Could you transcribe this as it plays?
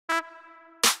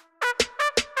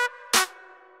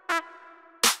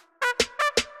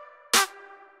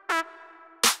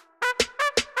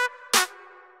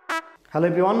Hello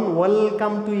everyone,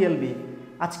 welcome to ইএলবি।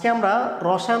 আজকে আমরা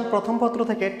রসায়ন প্রথম পত্র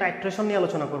থেকে টাইট্রেশন নিয়ে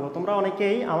আলোচনা করব। তোমরা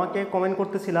অনেকেই আমাকে কমেন্ট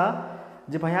করতেছিলা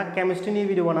যে ভাইয়া কেমিস্ট্রি নিয়ে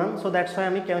ভিডিও বানান, সো দ্যাটস ওয়াই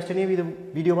আমি কেমিস্ট্রি নিয়ে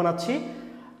ভিডিও বানাচ্ছি।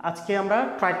 আজকে আমরা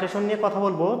টাইট্রেশন নিয়ে কথা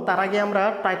বলবো। তার আগে আমরা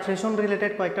টাইট্রেশন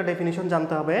রিলেটেড কয়েকটা ডেফিনিশন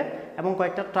জানতে হবে এবং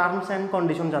কয়েকটা টার্মস অ্যান্ড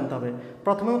কন্ডিশন জানতে হবে।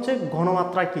 প্রথমে হচ্ছে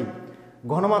ঘনমাত্রা কি।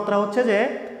 ঘনমাত্রা হচ্ছে যে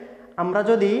আমরা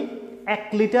যদি 1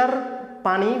 লিটার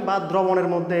পানি বা দ্রবণের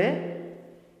মধ্যে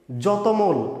যত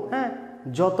মোল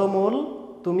যত মোল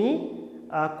তুমি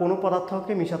কোনো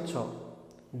পদার্থকে মিশাচ্ছ,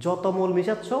 যত মোল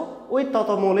মিশাচ্ছ ওই তত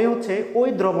মোলই হচ্ছে ওই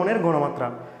দ্রবণের ঘনমাত্রা।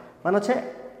 মানে হচ্ছে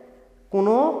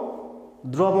কোনো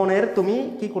দ্রবণের তুমি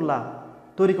কি করলা,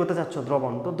 তৈরি করতে চাচ্ছ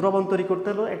দ্রবণ। তো দ্রবণ তৈরি করতে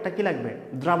হলে একটা কি লাগবে,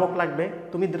 দ্রাবক লাগবে।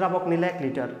 তুমি দ্রাবক নিলে 1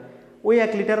 লিটার, ওই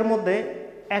 1 লিটারের মধ্যে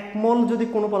 1 মোল যদি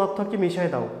কোনো পদার্থকে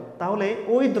মিশিয়ে দাও তাহলে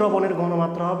ওই দ্রবণের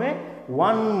ঘনমাত্রা হবে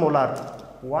 1 মোলার।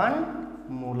 1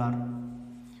 মোলার,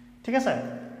 ঠিক আছে?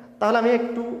 তাহলে আমি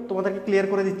একটু তোমাদেরকে ক্লিয়ার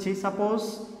করে দিচ্ছি। সাপোজ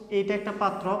এইটা একটা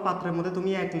পাত্র, পাত্রের মধ্যে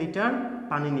তুমি 1 লিটার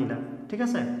পানি নিলা, ঠিক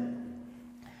আছে?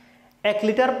 1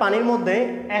 লিটার পানির মধ্যে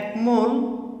 1 মোল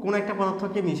কোন একটা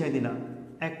পদার্থকে মিশাই দিলা,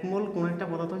 1 মোল কোন একটা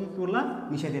পদার্থকে কি করলা,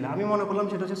 মিশাই দিলা। আমি মনে করলাম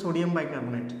সেটা হচ্ছে সোডিয়াম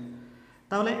বাইকার্বনেট।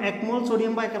 তাহলে 1 মোল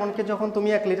সোডিয়াম বাইকার্বনেটকে যখন তুমি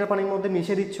 1 লিটার পানির মধ্যে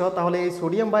মিশিয়ে দিচ্ছ, তাহলে এই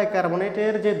সোডিয়াম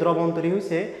বাইকার্বনেটের যে দ্রবণ তৈরি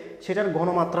হয়েছে সেটার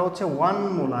ঘনমাত্রা হচ্ছে 1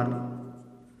 মোলার।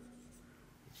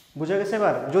 বুঝা গেছে?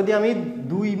 এবার যদি আমি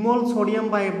 2 মোল সোডিয়াম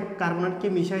বাইকার্বনেটকে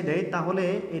মিশাই দেই তাহলে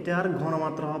এটার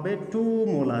ঘনমাত্রা হবে 2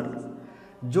 মোলার।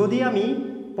 যদি আমি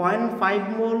 0.5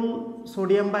 মোল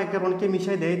সোডিয়াম বাইকার্বনেটকে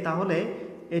মিশাই দেই তাহলে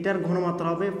এটার ঘনমাত্রা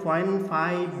হবে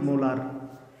 0.5 মোলার।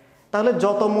 তাহলে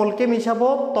যত মোলকে মিশাবো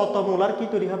তত মোলার কি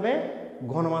তৈরি হবে,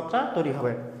 ঘনমাত্রা তৈরি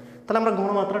হবে। তাহলে আমরা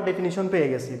ঘনমাত্রার ডেফিনিশন পেয়ে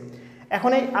গেছি।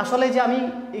 এখন এই আসলে যে আমি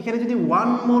এখানে যদি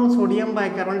 1 মোল সোডিয়াম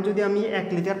বাইকার্বনেট যদি আমি 1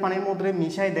 লিটার পানির মধ্যে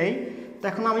মিশাই দেই, তো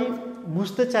এখন আমি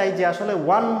বুঝতে চাই যে আসলে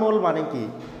 1 মোল মানে কি।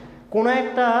 কোনো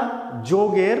একটা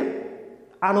যৌগের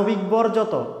আণবিক ভর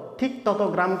যত, ঠিক তত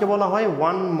গ্রামকে বলা হয়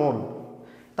 1 মোল।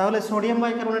 তাহলে সোডিয়াম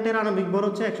বাইকার্বনেটের আণবিক ভর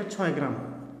হচ্ছে 106 গ্রাম।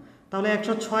 তাহলে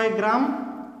 106 গ্রাম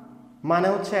মানে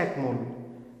হচ্ছে 1 মোল।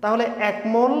 তাহলে 1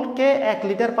 মোলকে 1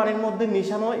 লিটার পানির মধ্যে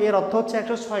মিশানো, এর অর্থ হচ্ছে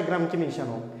 106 গ্রামকে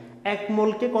মিশানো। 1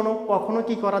 মোলকে কখনো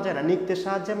কি করা যায় না, নিত্যের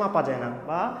সাহায্যে মাপা যায় না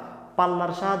বা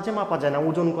পাল্লার সাহায্যে মাপা যায় না,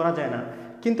 ওজন করা যায় না।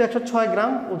 কিন্তু 106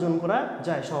 গ্রাম ওজন করা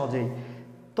যায় সহজেই।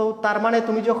 তো তার মানে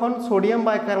তুমি যখন সোডিয়াম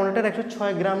বাইকার্বনেটের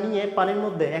 106 গ্রাম নিয়ে পানির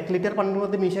মধ্যে 1 লিটার পানির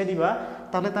মধ্যে মিশিয়ে দিবা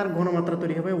তাহলে তার ঘনমাত্রা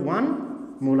তৈরি হবে 1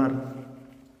 মোলার।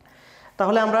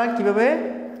 তাহলে আমরা কিভাবে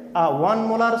 1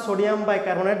 মোলার সোডিয়াম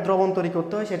বাইকার্বনেট দ্রবণ তৈরি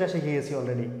করতে হয় সেটা শিখে গেছি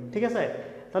অলরেডি, ঠিক আছে?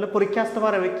 তাহলে পরীক্ষা আসতে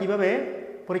পারে কিভাবে,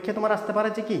 পরীক্ষা তোমার আসতে পারে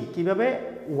যে কিভাবে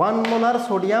 1 মোলার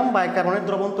সোডিয়াম বাইকার্বনেট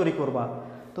দ্রবণ তৈরি করবা।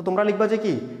 তো তোমরা লিখবা যে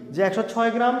যে 106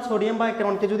 গ্রাম সোডিয়াম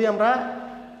বাইকার্বনেটকে যদি আমরা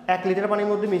 1 লিটার পানির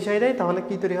মধ্যে মিশিয়ে দেয় তাহলে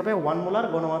কি তৈরি হবে, 1 মোলার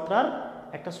ঘনমাত্রার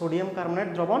একটা সোডিয়াম কার্বনেট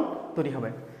দ্রবণ তৈরি হবে।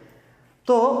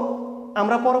 তো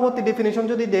আমরা পরবর্তী ডেফিনিশন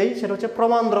যদি দেই সেটা হচ্ছে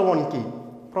প্রমাণ দ্রবণ কি।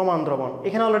 প্রমাণ দ্রবণ,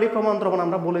 এখানে অলরেডি প্রমাণ দ্রবণ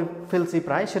আমরা বলে ফেলছি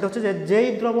প্রায়। সেটা হচ্ছে যে যেই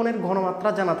দ্রবণের ঘনমাত্রা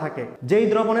জানা থাকে, যেই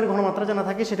দ্রবণের ঘনমাত্রা জানা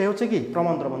থাকে সেটাই হচ্ছে কি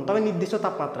প্রমাণ দ্রবণ, তবে নির্দিষ্ট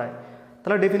তাপমাত্রায়।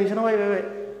 তাহলে ডেফিনিশন হয় এভাবে,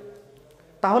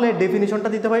 তাহলে ডেফিনিশনটা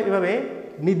দিতে হয় এভাবে,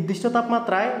 নির্দিষ্ট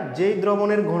তাপমাত্রায় যেই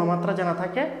দ্রবণের ঘনমাত্রা জানা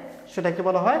থাকে সেটাকে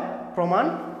বলা হয় প্রমাণ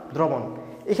দ্রবণ।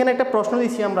 এখানে একটা প্রশ্ন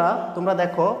দিচ্ছি আমরা, তোমরা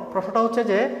দেখো। প্রশ্নটা হচ্ছে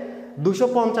যে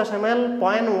 250 ml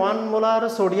 0.1 মোলার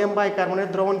সোডিয়াম বাইকার্বনেট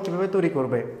দ্রবণ কীভাবে তৈরি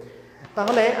করবে।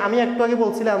 তাহলে আমি একটু আগে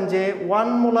বলছিলাম যে 1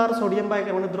 মোলার সোডিয়াম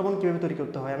বাইকার্বনেট দ্রবণ কীভাবে তৈরি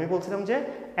করতে হয়। আমি বলছিলাম যে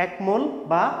 1 মোল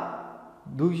বা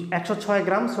 106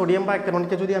 গ্রাম সোডিয়াম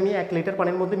বাইকার্বনেটকে যদি আমি 1 লিটার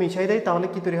পানির মধ্যে মিশিয়ে দেই তাহলে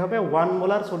কি তৈরি হবে, 1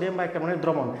 মোলার সোডিয়াম বাইকার্বনেট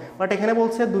দ্রবণ। বাট এখানে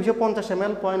বলছে 250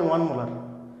 ml 0.1 মোলার।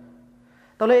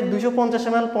 তাহলে এই 250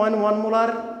 ml 0.1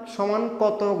 মোলার সমান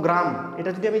কত গ্রাম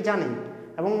এটা যদি আমি জানি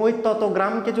এবং ওই তত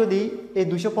গ্রামকে যদি এই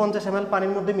 250 ml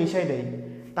পানির মধ্যে মিশিয়ে দেই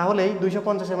তাহলে এই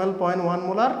 250 ml 0.1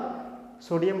 মোলার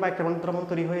সোডিয়াম বাইকার্বনেট দ্রবণ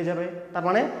তৈরি হয়ে যাবে। তার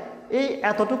মানে এই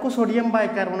এতটুকু সোডিয়াম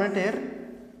বাইকার্বনেটের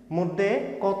মধ্যে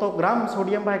কত গ্রাম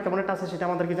সোডিয়াম বাইকার্বনেট আছে সেটা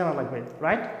আমাদেরকে জানা লাগবে,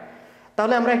 রাইট?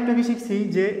 তাহলে আমরা একটু কি শিখছি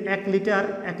যে 1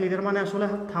 লিটার মানে আসলে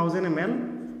 1000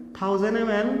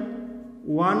 ml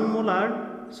 1 মোলার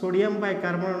সোডিয়াম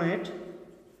বাইকার্বনেট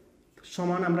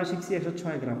সমান আমরা শিখছি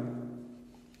 106 গ্রাম।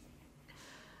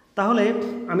 তাহলে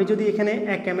আমি যদি এখানে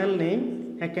 1 ml নেই,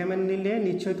 1 ml নিলে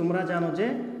নিশ্চয়ই তোমরা জানো যে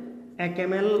 1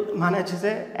 ml মানে হচ্ছে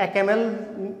যে 1 ml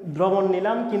দ্রবণ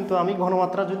নিলাম, কিন্তু আমি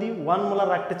ঘনমাত্রা যদি 1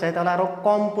 মোলার রাখতে চাই তাহলে আরও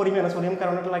কম পরিমাণে সোডিয়াম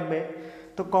কার্বনেট লাগবে।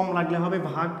 তো কম লাগলে হবে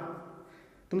ভাগ।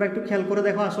 তোমরা একটু খেয়াল করে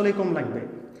দেখো, আসলেই কম লাগবে,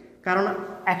 কারণ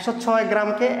 106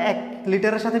 গ্রামকে 1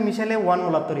 লিটারের সাথে মিশালে 1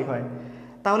 মোলার তৈরি হয়।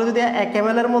 তাহলে যদি 1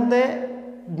 ml এর মধ্যে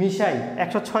মিশাই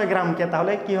 106 গ্রামকে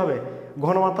তাহলে কি হবে,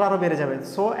 ঘনমাত্রা আরও বেড়ে যাবে।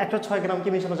 সো 106 গ্রামকে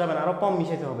মিশানো যাবে না, আরও কম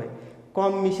মিশাইতে হবে।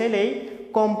 কম মিশাইলেই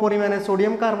কম পরিমাণে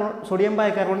সোডিয়াম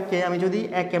বাইকার্বনেটকে আমি যদি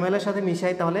 1 ml এর সাথে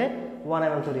মিশাই তাহলে 1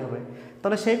 ml তৈরি হবে।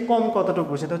 তাহলে সেই কম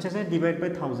কতটুকু সেটা হচ্ছে ডিভাইড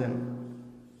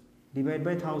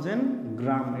বাই 1000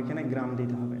 গ্রাম, এখানে গ্রাম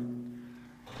দিতে হবে।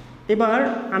 এবার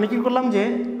আমি কি করলাম যে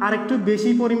আরেকটু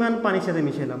বেশি পরিমাণ পানির সাথে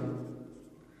মিশালাম,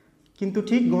 কিন্তু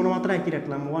ঠিক ঘনমাত্রা একই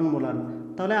রাখলাম 1 মোলার।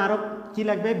 তাহলে আরও কি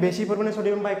লাগবে, বেশি পরিমাণে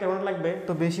সোডিয়াম বাইকার্বনেট লাগবে।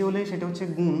 তো বেশি হলে সেটা হচ্ছে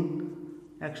গুণ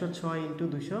 106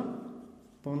 ×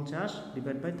 250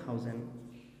 ডিভাইড বাই 1000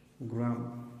 গ্রাম।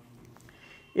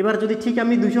 এবার যদি ঠিক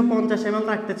আমি 250 ml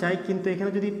রাখতে চাই, কিন্তু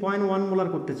এখানে যদি 0.1 মোলার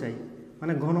করতে চাই,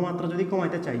 মানে ঘনমাত্রা যদি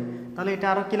কমাইতে চাই, তাহলে এটা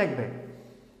আরও কি লাগবে,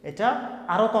 এটা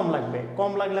আরও কম লাগবে।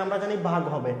 কম লাগলে আমরা জানি ভাগ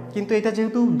হবে, কিন্তু এটা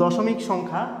যেহেতু দশমিক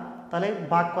সংখ্যা তাহলে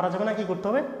ভাগ করা যাবে না, কি করতে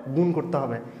হবে, গুণ করতে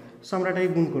হবে। সো আমরা এটাকে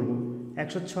গুণ করব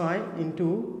 106 ×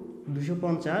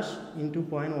 250 ×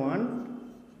 0.1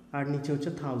 আর নিচে হচ্ছে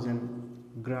 1000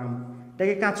 গ্রাম।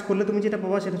 এটাকে কাজ করলে তুমি যেটা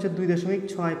পাবা সেটা হচ্ছে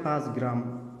 2.65 গ্রাম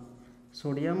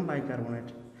সোডিয়াম বাইকার্বনেট।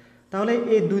 তাহলে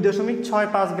এই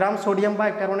 2.65 গ্রাম সোডিয়াম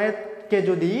বাইকার্বনেটকে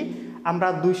যদি আমরা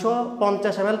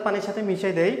 250 ml পানির সাথে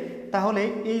মিশিয়ে দেই তাহলে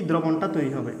এই দ্রবণটা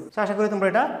তৈরি হবে। আশা করি তোমরা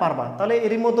এটা পারবা। তাহলে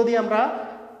এরই মধ্য দিয়ে আমরা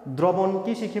দ্রবণ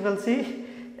কি শিখে ফেলছি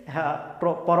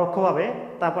পরোক্ষভাবে।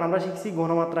 তারপর আমরা শিখছি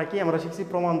ঘনমাত্রা কি, আমরা শিখছি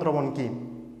প্রমাণ দ্রবণ কি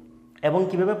এবং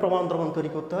কিভাবে প্রমাণ দ্রবণ তৈরি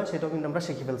করতে হয় সেটাও কিন্তু আমরা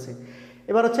শিখে ফেলছি।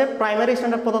 এবার হচ্ছে প্রাইমারি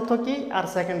স্ট্যান্ডার্ড পদার্থ কি আর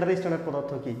সেকেন্ডারি স্ট্যান্ডার্ড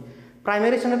পদার্থ কি।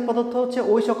 প্রাইমারি স্ট্যান্ডার্ড পদার্থ হচ্ছে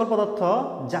ওই সকল পদার্থ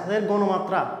যাদের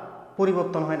ঘনমাত্রা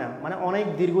পরিবর্তন হয় না, মানে অনেক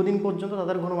দীর্ঘদিন পর্যন্ত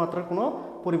তাদের ঘনমাত্রার কোনো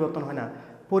পরিবর্তন হয় না।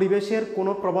 পরিবেশের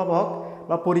কোনো প্রভাবক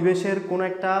বা পরিবেশের কোনো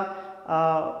একটা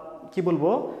কি বলবো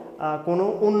কোনো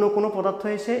অন্য কোনো পদার্থ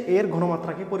এসে এর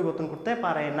ঘনমাত্রাকে পরিবর্তন করতে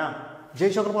পারে না।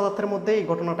 যেই সকল পদার্থের মধ্যে এই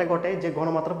ঘটনাটা ঘটে যে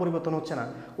ঘনমাত্রা পরিবর্তন হচ্ছে না,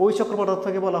 ওই সকল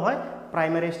পদার্থকে বলা হয়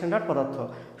প্রাইমারি স্ট্যান্ডার্ড পদার্থ।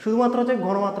 শুধুমাত্র যে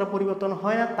ঘনমাত্রা পরিবর্তন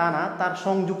হয় না তা না, তার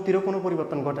সংযুক্তিরও কোনো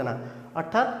পরিবর্তন ঘটে না।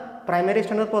 অর্থাৎ প্রাইমারি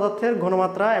স্ট্যান্ডার্ড পদার্থের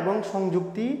ঘনমাত্রা এবং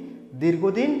সংযুক্তি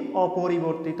দীর্ঘদিন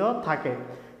অপরিবর্তিত থাকে।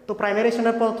 তো প্রাইমারি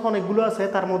স্ট্যান্ডার্ড পদার্থ অনেকগুলো আছে,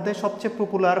 তার মধ্যে সবচেয়ে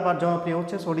পপুলার বা জনপ্রিয়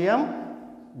হচ্ছে সোডিয়াম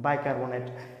বাইকার্বনেট।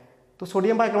 তো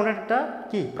সোডিয়াম বাইকার্বনেট একটা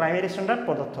কি প্রাইমারি স্ট্যান্ডার্ড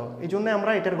পদার্থ, এই জন্য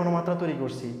আমরা এটার ঘনমাত্রা তৈরি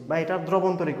করছি বা এটার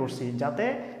দ্রবণ তৈরি করছি, যাতে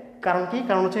কারণ কি,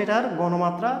 কারণ হচ্ছে এটার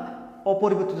ঘনমাত্রা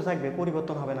অপরিবর্তিত থাকবে,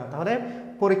 পরিবর্তন হবে না। তাহলে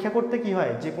পরীক্ষা করতে কি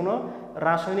হয়, যে কোনো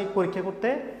রাসায়নিক পরীক্ষা করতে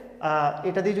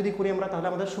এটা দিয়ে যদি করি আমরা তাহলে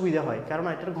আমাদের সুবিধা হয়, কারণ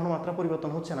এটার ঘনমাত্রা পরিবর্তন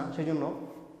হচ্ছে না সেই জন্য।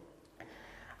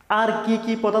 আর কি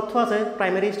কি পদার্থ আছে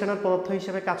প্রাইমারি স্ট্যান্ডার্ড পদার্থ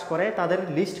হিসেবে কাজ করে তাদের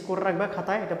লিস্ট করে রাখবে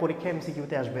খাতায়, এটা পরীক্ষা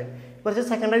এমসিকিউতে আসবে। এবার হচ্ছে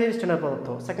সেকেন্ডারি স্ট্যান্ডার্ড পদার্থ।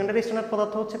 সেকেন্ডারি স্ট্যান্ডার্ড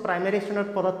পদার্থ হচ্ছে প্রাইমারি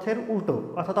স্ট্যান্ডার্ড পদার্থের উল্টো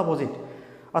অর্থাৎ অপোজিট।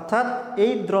 অর্থাৎ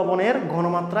এই দ্রবণের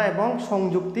ঘনমাত্রা এবং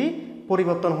সংযুক্তি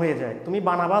পরিবর্তন হয়ে যায়। তুমি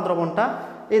বানাবা দ্রবণটা,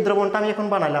 এই দ্রবণটা আমি এখন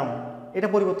বানালাম, এটা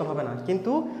পরিবর্তন হবে না,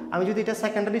 কিন্তু আমি যদি এটা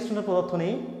সেকেন্ডারি স্ট্যান্ডার্ড পদার্থ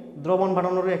নেই, দ্রবণ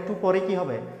বানানোর একটু পরে কি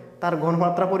হবে, তার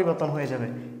ঘনমাত্রা পরিবর্তন হয়ে যাবে।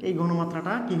 এই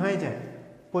ঘনমাত্রাটা কি হয়ে যায়,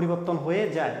 পরিবর্তন হয়ে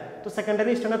যায়। তো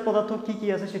সেকেন্ডারি স্ট্যান্ডার্ড পদার্থ কি কি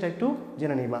আছে সেটা একটু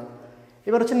জেনে নিবা।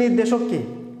 এবার হচ্ছে নির্দেশক কি।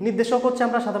 নির্দেশক হচ্ছে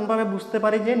আমরা সাধারণভাবে বুঝতে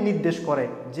পারি যে নির্দেশ করে,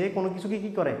 যে কোনো কিছুকে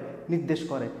কি করে, নির্দেশ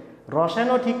করে।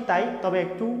 রসায়নও ঠিক তাই, তবে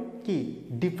একটু কি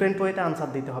ডিফারেন্ট ওয়েতে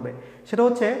আনসার দিতে হবে। সেটা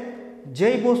হচ্ছে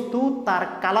যেই বস্তু তার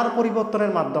কালার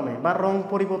পরিবর্তনের মাধ্যমে বা রং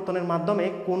পরিবর্তনের মাধ্যমে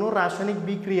কোনো রাসায়নিক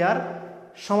বিক্রিয়ার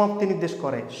সমাপ্তি নির্দেশ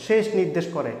করে, শেষ নির্দেশ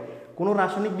করে। কোনো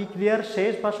রাসায়নিক বিক্রিয়ার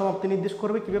শেষ বা সমাপ্তি নির্দেশ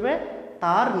করবে কিভাবে,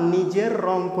 তার নিজের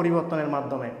রং পরিবর্তনের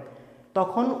মাধ্যমে,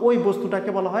 তখন ওই বস্তুটাকে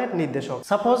বলা হয় নির্দেশক।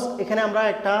 সাপোজ এখানে আমরা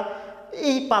একটা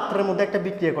এই পাত্রের মধ্যে একটা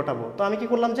বিক্রিয়া ঘটাবো, তো আমি কি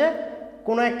করলাম যে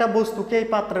কোনো একটা বস্তুকে এই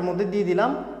পাত্রের মধ্যে দিয়ে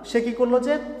দিলাম, সে কি করলো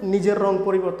যে নিজের রং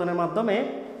পরিবর্তনের মাধ্যমে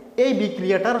এই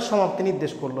বিক্রিয়াটার সমাপ্তি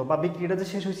নির্দেশ করলো বা বিক্রিয়াটা যে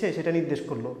শেষ হয়েছে সেটা নির্দেশ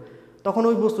করলো, তখন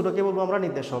ওই বস্তুটাকে বলবো আমরা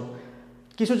নির্দেশক।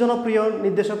 কিছু জনপ্রিয়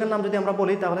নির্দেশকের নাম যদি আমরা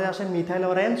বলি তাহলে আসে মিথাইল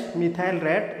অরেঞ্জ, মিথাইল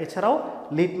রেড, এছাড়াও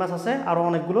লিটমাস আছে, আরও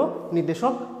অনেকগুলো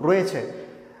নির্দেশক রয়েছে।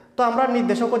 তো আমরা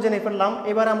নির্দেশকও জেনে ফেললাম।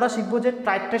 এবার আমরা শিখবো যে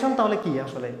টাইট্রেশন তাহলে কি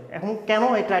আসলে, এখন কেন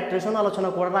এই টাইট্রেশন আলোচনা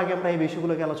করার আগে আমরা এই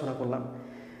বিষয়গুলোকে আলোচনা করলাম।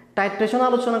 টাইট্রেশন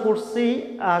আলোচনা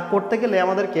করতে গেলে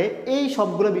আমাদেরকে এই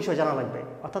সবগুলো বিষয় জানা লাগবে,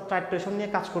 অর্থাৎ টাইট্রেশন নিয়ে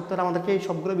কাজ করতে হলে আমাদেরকে এই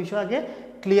সবগুলো বিষয় আগে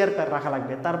ক্লিয়ার রাখা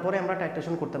লাগবে, তারপরে আমরা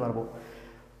টাইট্রেশন করতে পারবো।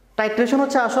 টাইট্রেশন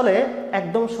হচ্ছে আসলে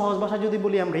একদম সহজ ভাষায় যদি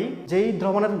বলি আমরা, যেই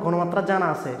দ্রবণের ঘনমাত্রা জানা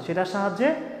আছে সেটার সাহায্যে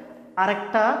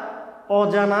আরেকটা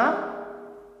অজানা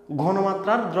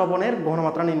ঘনমাত্রার দ্রবণের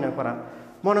ঘনমাত্রা নির্ণয় করা।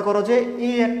 মনে করো যে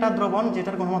এই একটা দ্রবণ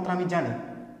যেটার ঘনমাত্রা আমি জানি,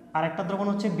 আর একটা দ্রবণ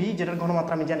হচ্ছে বি যেটার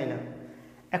ঘনমাত্রা আমি জানি না।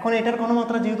 এখন এটার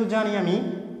ঘনমাত্রা যেহেতু জানি আমি,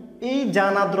 এই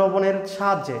জানা দ্রবণের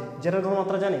সাহায্যে, যেটার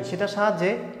ঘনমাত্রা জানি সেটার সাহায্যে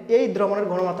এই দ্রবণের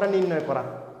ঘনমাত্রা নির্ণয় করা,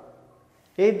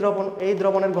 এই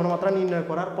দ্রবণের ঘনমাত্রা নির্ণয়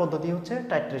করার পদ্ধতি হচ্ছে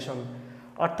টাইট্রেশন।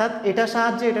 অর্থাৎ এটার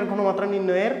সাহায্যে এটার ঘনমাত্রা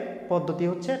নির্ণয়ের পদ্ধতি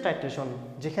হচ্ছে টাইট্রেশন,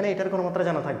 যেখানে এটার ঘনমাত্রা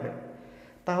জানা থাকবে।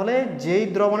 তাহলে যেই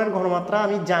দ্রবণের ঘনমাত্রা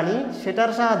আমি জানি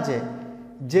সেটার সাহায্যে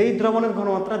যেই দ্রবণের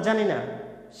ঘনমাত্রা জানি না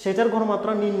সেটার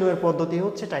ঘনমাত্রা নির্ণয়ের পদ্ধতি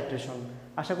হচ্ছে টাইট্রেশন।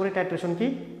 আশা করি টাইট্রেশন কি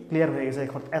ক্লিয়ার হয়ে গেছে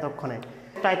এতক্ষণে।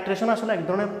 টাইট্রেশন আসলে এক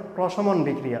ধরনের প্রশমন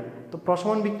বিক্রিয়া। তো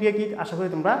প্রশমন বিক্রিয়া কি আশা করি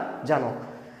তোমরা জানো।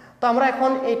 তো আমরা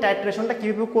এখন এই টাইট্রেশনটা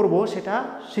কীভাবে করব সেটা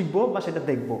শিখব বা সেটা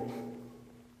দেখব।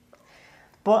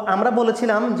 আমরা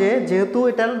বলেছিলাম যে যেহেতু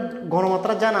এটার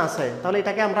ঘনমাত্রা জানা আছে তাহলে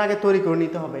এটাকে আমরা আগে তৈরি করে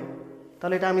নিতে হবে।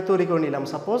 তাহলে এটা আমি তৈরি করে নিলাম।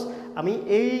 সাপোজ আমি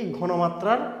এই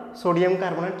ঘনমাত্রার সোডিয়াম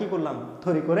কার্বনেট কি করলাম,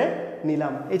 তৈরি করে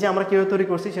নিলাম। এই যে আমরা কীভাবে তৈরি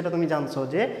করছি সেটা তুমি জানছো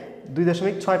যে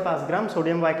 2.65 গ্রাম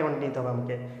সোডিয়াম বাইকার্বনেট নিতে হবে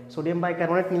আমাকে। সোডিয়াম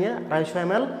বাইকার্বনেট নিয়ে 250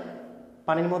 ml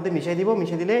পানির মধ্যে মিশিয়ে দিব।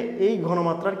 মিশিয়ে দিলে এই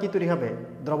ঘনমাত্রার কি তৈরি হবে,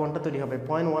 দ্রবণটা তৈরি হবে।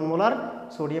 0.1 মোলার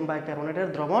সোডিয়াম বাইকার্বনেটের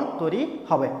দ্রবণ তৈরি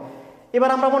হবে। এবার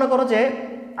আমরা মনে করো যে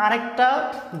আরেকটা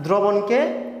দ্রবণকে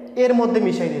এর মধ্যে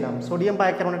মিশিয়ে দিলাম, সোডিয়াম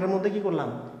বাইকার্বনেটের মধ্যে কি করলাম,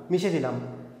 মিশিয়ে দিলাম।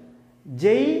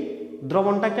 যেই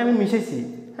দ্রবণটাকে আমি মিশাইছি,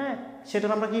 হ্যাঁ,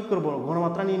 সেটার আমরা কি করব,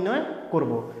 ঘনমাত্রা নির্ণয়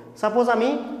করব। সাপোজ আমি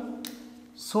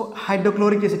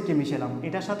হাইড্রোক্লোরিক অ্যাসিডকে মিশালাম,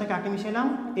 এটার সাথে কাকে মিশালাম,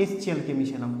 HCl কে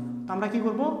মিশালাম। তো আমরা কি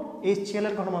করব, HCl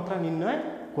এর ঘনমাত্রা নির্ণয়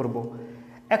করব।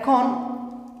 এখন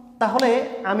তাহলে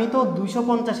আমি তো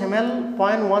 250 ml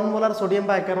 0.1 মোলার সোডিয়াম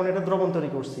বাইকার্বনেটের দ্রবণ তৈরি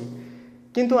করছি,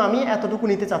 কিন্তু আমি এতটুকু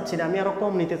নিতে চাচ্ছি না, আমি আরও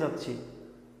কম নিতে চাচ্ছি।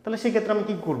 তাহলে সেক্ষেত্রে আমি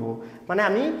কি করব, মানে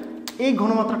আমি এই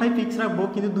ঘনমাত্রাটাই ফিক্স রাখবো,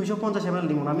 কিন্তু 250 ml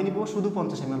নিব না, আমি নিব শুধু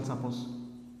 50 ml। সাপোজ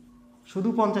শুধু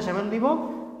 50 ml নিব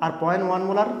আর 0.1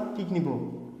 মোলার কি নিব,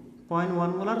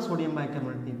 0.1 মোলার সোডিয়াম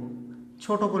বাইকার্বনেট নিব।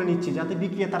 ছোট করে নিচ্ছি যাতে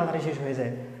বিক্রিয়া তাড়াতাড়ি শেষ হয়ে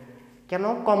যায়। কেন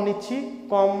কম নিচ্ছি,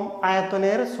 কম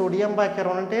আয়তনের সোডিয়াম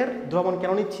বাইকার্বনেটের দ্রবণ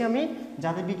কেন নিচ্ছি আমি,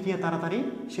 যাতে বিক্রিয়া তাড়াতাড়ি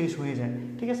শেষ হয়ে যায়।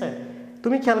 ঠিক আছে,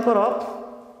 তুমি খেয়াল করো,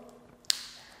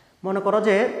 মনে করো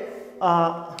যে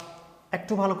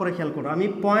একটু ভালো করে খেয়াল করো, আমি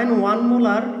 0.1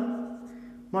 মোলার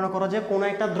মনে করো যে কোনো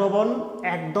একটা দ্রবণ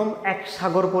একদম 1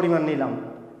 সাগর পরিমাণ নিলাম,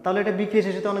 তাহলে এটা বিক্রিয়া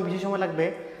শেষ হতে অনেক বেশি সময় লাগবে।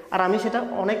 আর আমি সেটা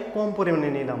অনেক কম পরিমাণে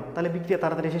নিলাম, তাহলে বিক্রিয়া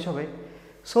তাড়াতাড়ি শেষ হবে।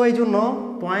 সো এই জন্য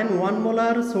 0.1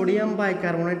 মোলার সোডিয়াম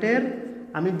বাইকার্বনেটের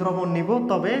আমি দ্রবণ নিব,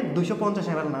 তবে 250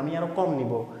 ml না, আমি আরও কম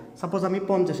নিব। সাপোজ আমি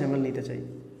 50 ml নিতে চাই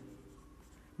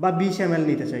বা 20 ml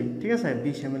নিতে চাই। ঠিক আছে,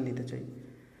 20 ml নিতে চাই।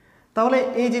 তাহলে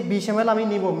এই যে 20 ml আমি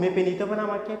নিব, মেপে নিতে হবে না,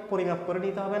 আমাকে পরিমাপ করে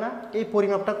নিতে হবে না। এই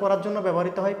পরিমাপটা করার জন্য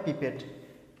ব্যবহৃত হয় পিপেট।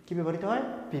 কি ব্যবহৃত হয়,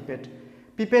 পিপেট।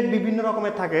 পিপেট বিভিন্ন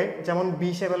রকমের থাকে, যেমন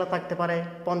 20 ml থাকতে পারে,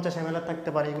 50 ml থাকতে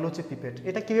পারে, এগুলো হচ্ছে পিপেট।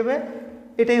 এটা কীভাবে,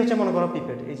 এটাই হচ্ছে মনে করো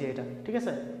পিপেট, এই যে এটা। ঠিক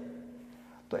আছে,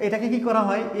 তো এটাকে কি করা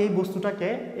হয়, এই বস্তুটাকে,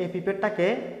 এই পিপেটটাকে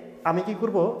আমি কি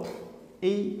করব,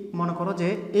 এই মনে করো যে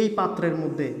এই পাত্রের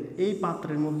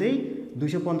মধ্যেই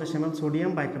 250 ml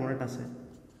সোডিয়াম বাইকার্বনেট আছে,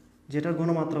 যেটার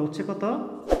ঘনমাত্রা হচ্ছে কত,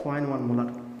 0.1 মোলার।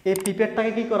 এই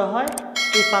পিপেটটাকে কি করা হয়,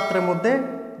 এই পাত্রের মধ্যে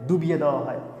ডুবিয়ে দেওয়া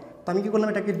হয়। তো আমি কি করলাম,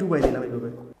 এটাকে ডুবাই দিলাম এইভাবে।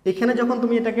 এখানে যখন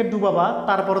তুমি এটাকে ডুবাবা,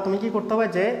 তারপরে তুমি কি করতে হবে,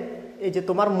 যে এই যে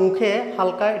তোমার মুখে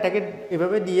হালকা এটাকে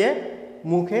এভাবে দিয়ে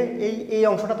মুখে এই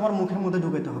অংশটা তোমার মুখের মধ্যে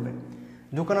ঢুকাতে হবে।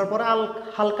 ঢুকানোর পরে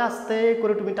হালকা আস্তে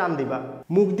করে তুমি টান দিবা।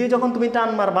 মুখ দিয়ে যখন তুমি টান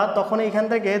মারবা, তখন এইখান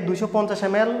থেকে 250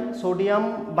 ml সোডিয়াম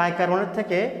বাইকার্বনেট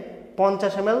থেকে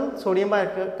 50 ml সোডিয়াম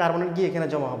বাইকার্বনেট গিয়ে এখানে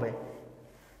জমা হবে।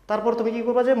 তারপর তুমি কি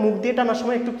করবা, যে মুখ দিয়ে টানার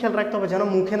সময় একটু খেয়াল রাখতে হবে যেন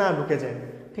মুখে না ঢুকে যায়।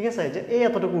 ঠিক আছে, যে এই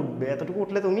এতটুকু উঠবে, এতটুকু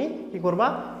উঠলে তুমি কি করবা,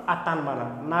 আর টানবা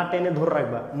না, টেনে ধরে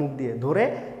রাখবা, মুখ দিয়ে ধরে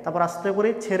তারপর আস্তে করে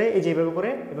ছেড়ে এই যে এভাবে করে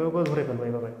ধরে ফেলবা।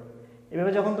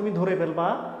 এভাবে যখন তুমি ধরে ফেলবা,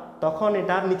 তখন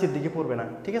এটা নিচের দিকে পড়বে না।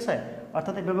 ঠিক আছে,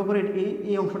 অর্থাৎ এভাবে করে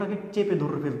এই অংশটাকে চেপে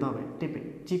ধরে ফেলতে হবে।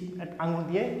 আঙুল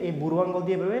দিয়ে, এই বুড়ো আঙুল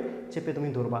দিয়ে এভাবে চেপে তুমি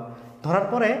ধরবা। ধরার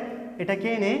পরে এটাকে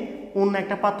এনে অন্য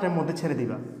একটা পাত্রের মধ্যে ছেড়ে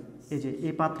দিবা। এই যে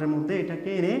এই পাত্রের মধ্যে এটাকে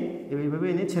এনে এইভাবে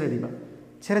এনে ছেড়ে দিবা।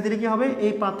 ছেড়ে দিলে কি হবে,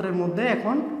 এই পাত্রের মধ্যে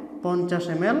এখন 50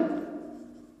 ml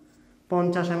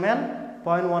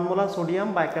 0.1 মোলার সোডিয়াম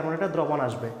বাইকার্বনেটের দ্রবণ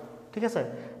আসবে। ঠিক আছে,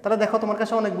 তাহলে দেখো তোমার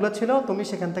কাছে অনেকগুলো ছিল, তুমি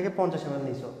সেখান থেকে 50 ml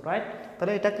নিয়েছো, রাইট।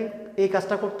 তাহলে এটাকে এই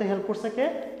কাজটা করতে হেল্প করছে কে,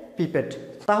 পিপেট।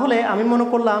 তাহলে আমি মনে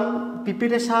করলাম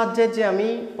পিপেটের সাহায্যে যে আমি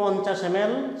 50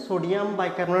 ml সোডিয়াম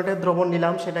বাইকার্বনেটের দ্রবণ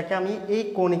নিলাম, সেটাকে আমি এই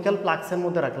কনিক্যাল প্লাক্সের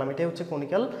মধ্যে রাখলাম। এটাই হচ্ছে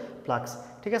কনিক্যাল প্লাক্স।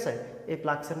 ঠিক আছে, এই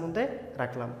প্লাক্সের মধ্যে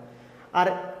রাখলাম। আর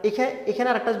এখানে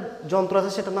আর একটা যন্ত্র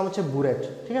আছে, সেটার নাম হচ্ছে বুরেট।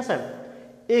 ঠিক আছে,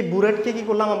 এই বুরেটকে কি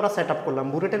করলাম, আমরা সেট আপ করলাম।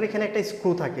 বুরেটের এখানে একটা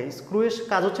স্ক্রু থাকে। স্ক্রুয়ের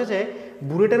কাজ হচ্ছে যে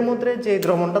বুরেটের মধ্যে যে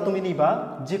দ্রবণটা তুমি নিবা,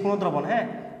 যে কোনো দ্রবণ, হ্যাঁ,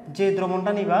 যে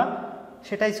দ্রবণটা নিবা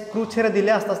সেটা স্ক্রু ছেড়ে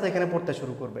দিলে আস্তে আস্তে এখানে পড়তে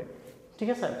শুরু করবে। ঠিক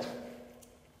আছে,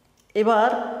 এবার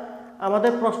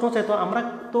আমাদের প্রশ্ন হচ্ছে, তো আমরা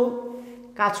তো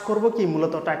কাজ করব কি,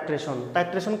 মূলত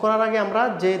টাইট্রেশন করার আগে আমরা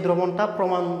যে দ্রবণটা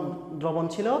প্রমাণ দ্রবণ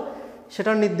ছিল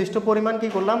সেটার নির্দিষ্ট পরিমাণ কি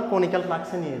করলাম, কনিক্যাল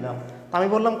ফ্লাক্সে নিয়ে নিলাম। তো আমি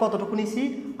বললাম কতটুকু নিছি,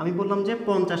 আমি বললাম যে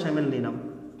 50 ml নিলাম।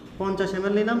 50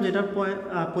 ml নিলাম, যেটার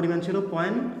পরিমাণ ছিল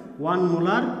 0.1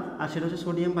 মোলার, আর সেটা হচ্ছে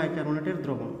সোডিয়াম বাইকার্বনেটের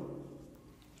দ্রবণ।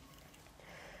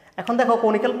 এখন দেখো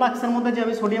কনিক্যাল ফ্লাক্সের মধ্যে যে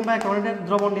আমি সোডিয়াম বাইকার্বনেটের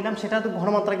দ্রবণ নিলাম সেটা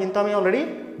ঘনমাত্রা কিন্তু আমি অলরেডি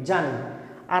জানি,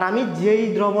 আর আমি যেই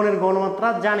দ্রবণের ঘনমাত্রা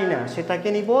জানি না সেটাকে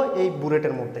নিব এই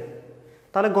বুলেটের মধ্যে।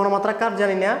 তাহলে ঘনমাত্রা কার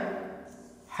জানি না,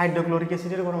 হাইড্রোক্লোরিক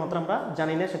অ্যাসিডের ঘনমাত্রা আমরা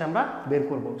জানি না, সেটা আমরা বের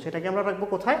করব। সেটাকে আমরা রাখবো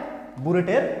কোথায়,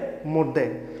 বুলেটের মধ্যে।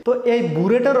 তো এই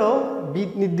বুলেটেরও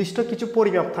নির্দিষ্ট কিছু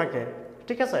পরিমাপ থাকে,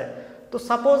 ঠিক আছে। তো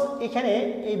সাপোজ এখানে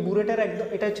এই বুলেটের একদম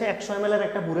এটা হচ্ছে 100 ml এর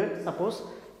একটা বুলেট সাপোজ,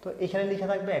 তো এখানে লিখে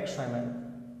থাকবে 100 ml,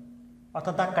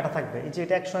 অর্থাৎ দাগ কাটা থাকবে এই যে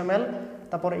এটা 100 ml,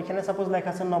 তারপর এখানে সাপোজ লেখা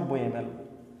আছে 90 ml,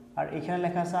 আর এখানে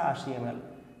লেখা আছে 80 ml।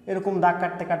 এরকম দাগ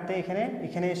কাটতে কাটতে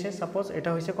এখানে এসে সাপোজ এটা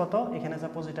হয়েছে কত, এখানে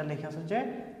সাপোজ এটা লেখা আছে যে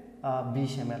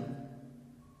 20 ml,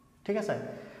 ঠিক আছে।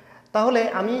 তাহলে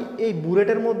আমি এই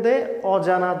বুলেটের মধ্যে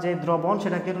অজানা যে দ্রবণ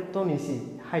সেটাকে তো নিছি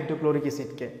হাইড্রোক্লোরিক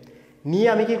অ্যাসিডকে নিয়ে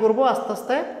আমি কি করব, আস্তে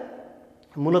আস্তে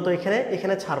মূলত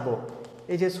এখানে ছাড়বো,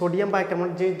 এই যে সোডিয়াম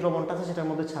বাইকার্বনেট যে দ্রবণটা আছে সেটার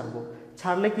মধ্যে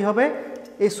ছাড়লে কি হবে,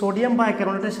 এই সোডিয়াম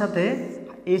বাইকার্বনেটের সাথে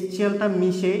HCl-টা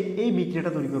মিশে এই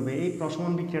বিক্রিয়াটা তৈরি করবে, এই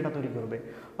প্রশমন বিক্রিয়াটা তৈরি করবে,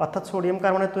 অর্থাৎ সোডিয়াম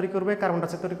কার্বনেট তৈরি করবে, কার্বন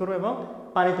ডাইঅক্সাইড তৈরি করবে এবং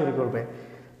পানি তৈরি করবে।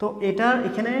 তো এটা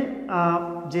এখানে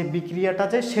যে বিক্রিয়াটা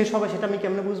যে শেষ হবে সেটা আমি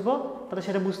কেমনে বুঝবো, তাহলে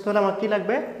সেটা বুঝতে হলে আমার কি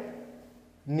লাগবে,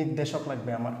 নির্দেশক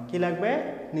লাগবে। আমার কি লাগবে,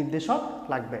 নির্দেশক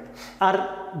লাগবে। আর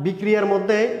বিক্রিয়ার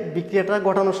মধ্যে বিক্রিয়াটা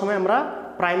ঘটানোর সময় আমরা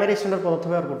প্রাইমারি স্ট্যান্ডার্ড পদার্থ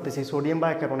ব্যবহার করতেছি সোডিয়াম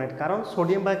বাইকার্বনেট, কারণ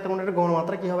সোডিয়াম বাইকার্বনেটের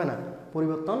ঘনমাত্রা কি হবে না,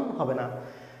 পরিবর্তন হবে না।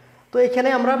 তো এখানে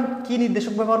আমরা কি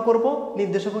নির্দেশক ব্যবহার করব,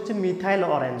 নির্দেশক হচ্ছে মিথাইল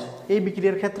অরেঞ্জ। এই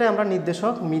বিক্রিয়ার ক্ষেত্রে আমরা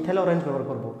নির্দেশক মিথাইল অরেঞ্জ ব্যবহার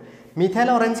করব। মিথাইল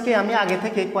অরেঞ্জকে আমি আগে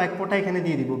থেকে কয়েক ফোঁটা এখানে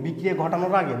দিয়ে দিব, বিক্রিয়া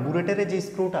ঘটানোর আগে বুলেটের যে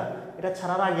স্ক্রুটা এটা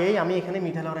ছাড়ার আগেই আমি এখানে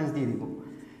মিথাইল অরেঞ্জ দিয়ে দিব।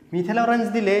 মিথাইল অরেঞ্জ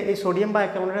দিলে এই সোডিয়াম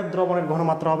বাইকার্বনেটের দ্রবণের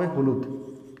ঘনমাত্রা হবে হলুদ।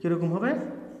 কীরকম হবে,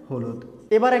 হলুদ।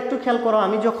 এবার একটু খেয়াল করো,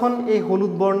 আমি যখন এই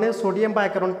হলুদ বর্ণের সোডিয়াম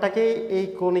বাইকার্বনেটটাকে এই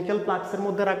কনিক্যাল ফ্লাক্সের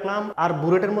মধ্যে রাখলাম আর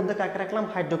বুলেটের মধ্যে কাকে রাখলাম,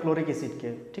 হাইড্রোক্লোরিক অ্যাসিডকে,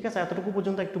 ঠিক আছে। এতটুকু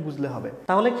পর্যন্ত একটু বুঝলে হবে।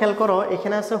 তাহলে খেয়াল করো,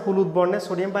 এখানে আছে হলুদ বর্ণের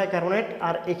সোডিয়াম বাইকার্বনেট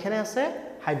আর এখানে আছে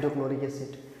হাইড্রোক্লোরিক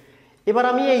অ্যাসিড। এবার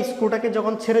আমি এই স্ক্রুটাকে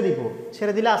যখন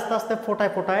ছেড়ে দিলে আস্তে আস্তে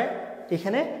ফোটায় ফোটায়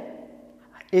এখানে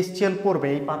HCl পড়বে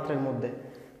এই পাত্রের মধ্যে।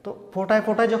 তো ফোটায়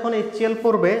ফোটায় যখন HCl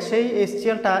পড়বে, সেই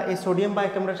HCl-টা এই সোডিয়াম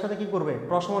বাইকার্বনেটের সাথে কি করবে,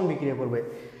 প্রশমন বিক্রিয়া করবে।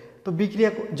 তো বিক্রিয়া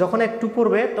যখন একটু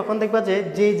পড়বে তখন দেখবা যে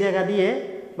যেই জায়গা দিয়ে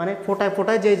মানে ফোটায়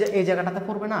ফোটায় যে এই জায়গাটাতে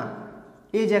পড়বে না,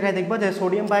 এই জায়গায় দেখবা যে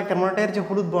সোডিয়াম বাইকার্বনেটের যে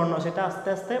হলুদ বর্ণ সেটা আস্তে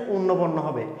আস্তে অন্য বর্ণ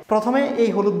হবে। প্রথমে এই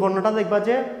হলুদ বর্ণটা দেখবা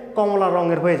যে কমলা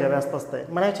রঙের হয়ে যাবে আস্তে আস্তে,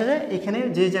 মানে হচ্ছে যে এখানে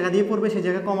যে জায়গা দিয়ে পড়বে সেই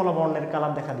জায়গায় কমলা বর্ণের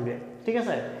কালার দেখা দিবে, ঠিক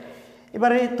আছে।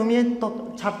 এবারে তুমি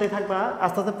ছাড়তে থাকবা,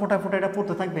 আস্তে আস্তে ফোটায় ফোটায় এটা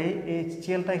পড়তে থাকবে, এই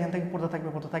HCl-টা এখান থেকে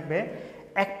পড়তে থাকবে।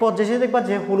 এক পর্যায়ে দেখবা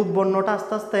যে হলুদ বর্ণটা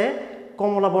আস্তে আস্তে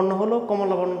কমলা বর্ণ হলো,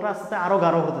 কমলা বর্ণটা আস্তে আস্তে আরও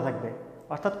গাঢ় হতে থাকবে,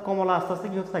 অর্থাৎ কমলা আস্তে আস্তে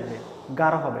কি হতে থাকবে,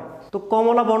 গাঢ় হবে। তো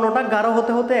কমলা বর্ণটা গাঢ়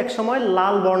হতে হতে একসময়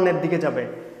লাল বর্ণের দিকে যাবে।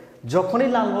 যখনই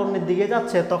লাল বর্ণের দিকে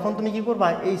যাচ্ছে তখন তুমি কি করবা,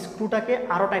 এই স্ক্রুটাকে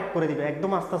আরও টাইট করে দিবে,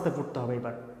 একদম আস্তে আস্তে পড়তে হবে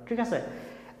এবার, ঠিক আছে।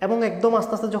 এবং একদম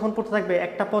আস্তে আস্তে যখন পড়তে থাকবে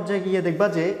একটা পর্যায়ে গিয়ে দেখবা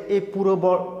যে এই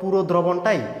পুরো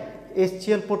দ্রবণটাই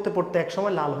HCl পড়তে পড়তে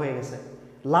একসময় লাল হয়ে গেছে।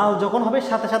 লাল যখন হবে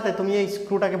সাথে সাথে তুমি এই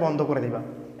স্ক্রুটাকে বন্ধ করে দিবা,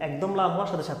 একদম লাল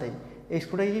হওয়ার সাথে সাথেই এই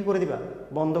স্ক্রুটাকে কি করে দিবা,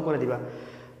 বন্ধ করে দিবা।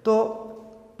 তো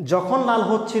যখন লাল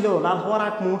হচ্ছিল, লাল হওয়ার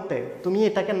আগ মুহূর্তে তুমি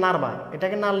এটাকে নাড়বা,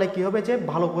 এটাকে নাড়লে কি হবে যে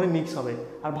ভালো করে মিক্স হবে,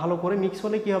 আর ভালো করে মিক্স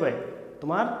হলে কি হবে,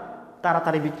 তোমার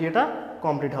তাড়াতাড়ি বিক্রিয়াটা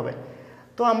কমপ্লিট হবে।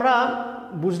 তো আমরা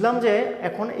বুঝলাম যে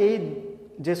এখন এই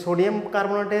যে সোডিয়াম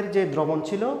কার্বনেটের যে দ্রবণ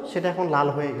ছিল সেটা এখন লাল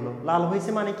হয়ে গেল। লাল হয়েছে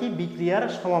মানে কি, বিক্রিয়ার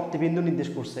সমাপ্তি বিন্দু নির্দেশ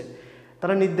করছে।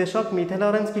 তাহলে নির্দেশক মিথাইল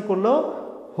অরেঞ্জ কি করলো,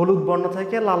 হলুদ বর্ণ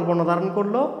থেকে লাল বর্ণ ধারণ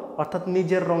করলো, অর্থাৎ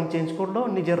নিজের রং চেঞ্জ করলো,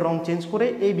 নিজের রং চেঞ্জ করে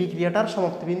এই বিক্রিয়াটার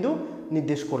সমাপ্তি বিন্দু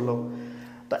নির্দেশ করলো।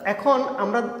 তো এখন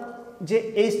আমরা যে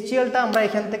HCl-টা আমরা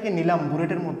এখান থেকে নিলাম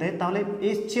বুলেটের মধ্যে, তাহলে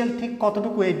HCl ঠিক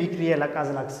কতটুকু এই বিক্রিয়া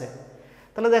কাজে লাগছে।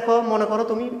 তাহলে দেখো, মনে করো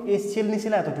তুমি HCl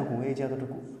নিছিলে এতটুকু, এই যে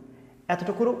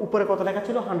এতটুকুর উপরে কত লেখা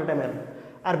ছিল, 100 ml।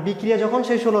 আর বিক্রিয়া যখন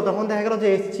শেষ হলো তখন দেখা গেল যে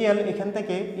HCl এখান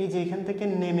থেকে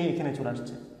নেমে এখানে চলে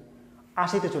আসছে,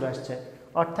 80-তে চলে আসছে।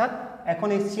 অর্থাৎ এখন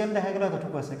HCl দেখা গেল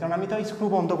এতটুকু আছে, কারণ আমি তো স্ক্রু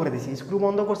বন্ধ করে দিছি। স্ক্রু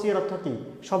বন্ধ করছি এর অর্থ কি,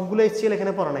 সবগুলো HCl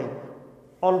এখানে পড়া নাই,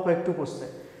 অল্প একটু পড়ছে।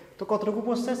 তো কতটুকু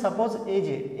পড়ছে, সাপোজ এই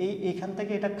যে এইখান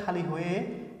থেকে এটা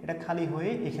খালি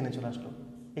হয়ে এখানে চলে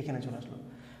আসলো,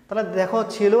 তাহলে দেখো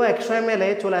ছিল 100 ml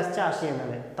চলে আসছে 80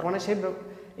 ml, তার মানে সেই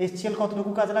HCl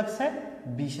কতটুকু কাজে লাগছে,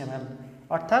 20 ml।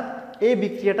 অর্থাৎ এই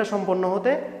বিক্রিয়াটা সম্পন্ন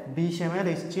হতে 20 ml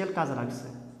HCl কাজে লাগছে।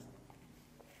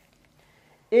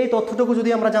 এই তথ্যটুকু যদি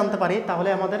আমরা জানতে পারি তাহলে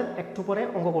আমাদের একটু পরে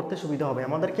অঙ্ক করতে সুবিধা হবে।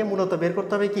 আমাদেরকে মূলত বের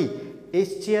করতে হবে কি,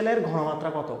 HCl এর ঘনমাত্রা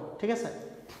কত, ঠিক আছে।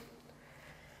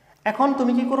 এখন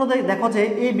তুমি কি করো, দেখো যে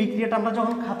এই বিক্রিয়াটা আমরা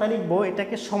যখন খাতা লিখবো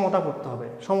এটাকে সমতা করতে হবে।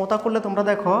 সমতা করলে তোমরা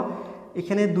দেখো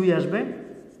এখানে 2 আসবে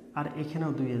আর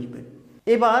এখানেও 2 আসবে,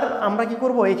 এবার আমরা কি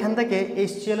করব, এখান থেকে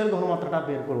HCl এর ঘনমাত্রাটা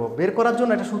বের করব। বের করার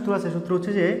জন্য একটা সূত্র আছে, সূত্র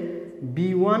হচ্ছে যে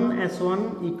B1S1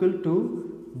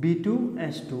 =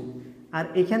 B2S2, আর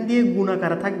এখান দিয়ে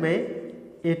গুণাকারে থাকবে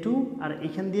A2, আর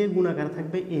এখান দিয়ে গুণাকারে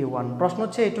থাকবে A1। প্রশ্ন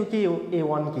হচ্ছে A2 কি,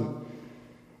 A1 কি?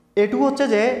 A2 হচ্ছে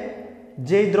যে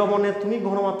যেই দ্রবণের তুমি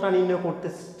ঘনমাত্রা নির্ণয় করতে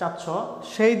চাচ্ছ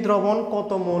সেই দ্রবণ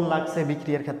কত মোল লাগছে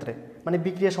বিক্রিয়ার ক্ষেত্রে, মানে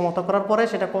বিক্রিয়া সমাপ্ত করার পরে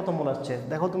সেটা কত মোল আসছে,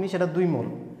 দেখো তুমি সেটা 2 মোল।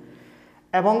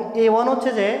 এবং A1 হচ্ছে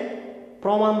যে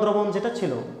প্রমাণ দ্রবণ যেটা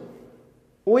ছিল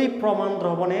ওই প্রমাণ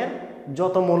দ্রবণের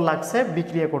যত মোল লাগছে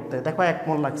বিক্রিয়া করতে, দেখো 1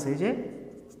 মোল লাগছে, এই যে,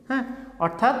 হ্যাঁ,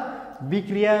 অর্থাৎ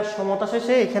বিক্রিয়া সমতা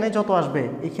শেষে এখানে যত আসবে,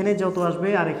 এখানে যত আসবে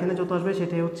আর এখানে যত আসবে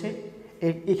সেটাই হচ্ছে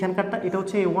এখানকারটা, এটা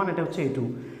হচ্ছে A1, এটা হচ্ছে A2।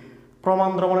 প্রমাণ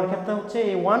দ্রবণের ক্ষেত্রে হচ্ছে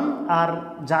A1, আর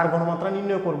যার ঘনমাত্রা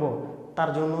নির্ণয় করব তার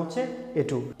জন্য হচ্ছে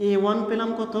A2। A1 পেলাম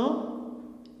কত,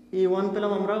 A1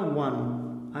 পেলাম আমরা 1,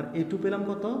 আর A2 পেলাম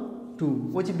কত 2,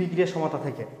 ওই যে বিক্রিয়া সমতা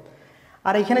থেকে।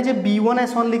 আর এখানে যে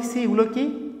B1S1 লিখছি এগুলো কি,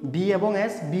 B এবং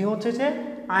S, B হচ্ছে যে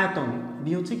আয়তন, B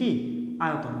হচ্ছে কি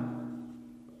আয়তন,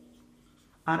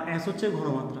 আর S হচ্ছে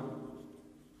ঘনমাত্রা।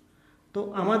 তো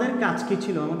আমাদের কাজ কি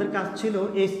ছিল, আমাদের কাজ ছিল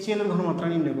HCl এর ঘনমাত্রা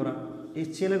নির্ণয় করা,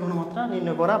 HCl এর ঘনমাত্রা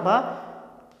নির্ণয় করা, বা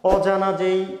অজানা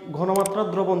যেই ঘনমাত্রা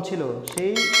দ্রবণ ছিল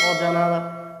সেই অজানা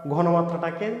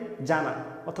ঘনমাত্রাটাকে জানা,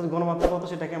 অর্থাৎ ঘনমাত্রা কত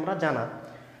সেটাকে আমরা জানা।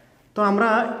 তো আমরা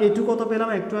A2 কত পেলাম,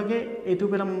 একটু আগে A2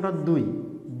 পেলাম আমরা 2।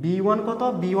 B1 কত,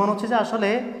 B1 হচ্ছে যে আসলে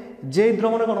যেই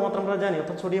দ্রবণের ঘনমাত্রা আমরা জানি,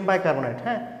 অর্থাৎ সোডিয়াম বাইকার্বনেট,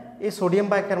 হ্যাঁ, এই সোডিয়াম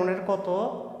বাইকার্বনেটের কত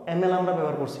ml আমরা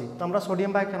ব্যবহার করছি, তো আমরা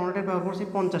সোডিয়াম বাইকার্বনেটের ব্যবহার করছি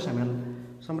 50 ml,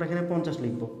 সো আমরা এখানে 50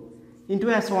 লিখব, ইন্টু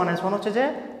S1। S1 হচ্ছে যে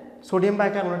সোডিয়াম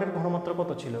বাইকার্বনেটের ঘনমাত্রা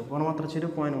কত ছিল, ঘনমাত্রা ছিল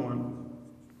 0.1,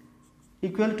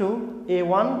 ইকুয়াল টু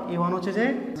A1, A1 হচ্ছে যে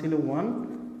ছিল 1,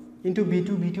 ইন্টু B2,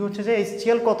 B2 হচ্ছে যে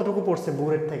HCl কতটুকু পড়ছে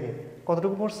বোরের থেকে,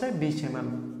 কতটুকু পড়ছে 20 ml।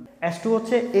 S2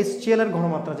 হচ্ছে HCl এর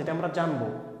ঘনমাত্রা, যেটা আমরা জানবো,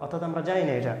 অর্থাৎ আমরা জানি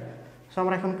না এটা, সো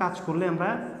আমরা এখন কাজ করলে আমরা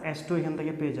S2 এখান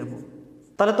থেকে পেয়ে যাব।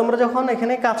 তাহলে তোমরা যখন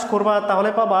এখানে কাজ করবা তাহলে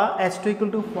পাবা H2 =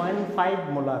 0.5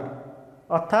 মোলার,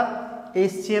 অর্থাৎ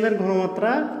HCl এর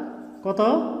ঘনমাত্রা কত,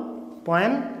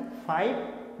 0.5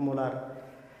 মোলার।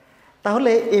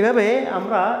 তাহলে এভাবে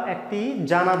আমরা একটি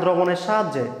জানা দ্রবণের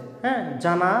সাহায্যে, হ্যাঁ,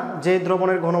 জানা যে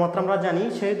দ্রবণের ঘনমাত্রা আমরা জানি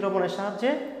সেই দ্রবণের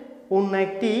সাহায্যে অন্য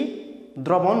একটি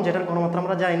দ্রবণ যেটার ঘনমাত্রা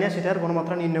আমরা জানি না সেটার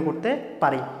ঘনমাত্রা নির্ণয় করতে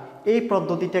পারি। এই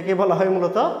পদ্ধতিটাকে বলা হয়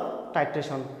মূলত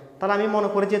টাইট্রেশন। তাহলে আমি মনে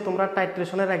করি যে তোমরা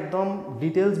টাইট্রেশনের একদম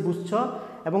ডিটেলস বুঝছো,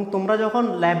 এবং তোমরা যখন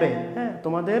ল্যাবে, হ্যাঁ,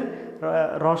 তোমাদের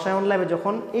রসায়ন ল্যাবে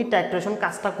যখন এই টাইট্রেশন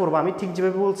কাজটা করবা, আমি ঠিক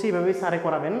যেভাবে বলছি এভাবেই স্যারে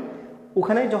করাবেন,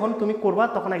 ওখানে যখন তুমি করবা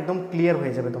তখন একদম ক্লিয়ার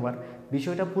হয়ে যাবে, তোমার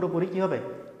বিষয়টা পুরোপুরি কী হবে,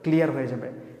 ক্লিয়ার হয়ে যাবে।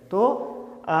 তো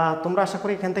তোমরা আশা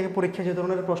করি এখান থেকে পরীক্ষা যে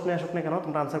ধরনের প্রশ্ন আসুক না কেন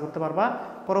তোমরা আনসার করতে পারবা।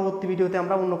 পরবর্তী ভিডিওতে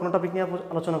আমরা অন্য কোনো টপিক নিয়ে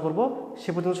আলোচনা করব। সে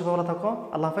পর্যন্ত সবাই ভালো থাকো।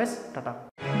 আল্লাহ হাফেজ, টাটা।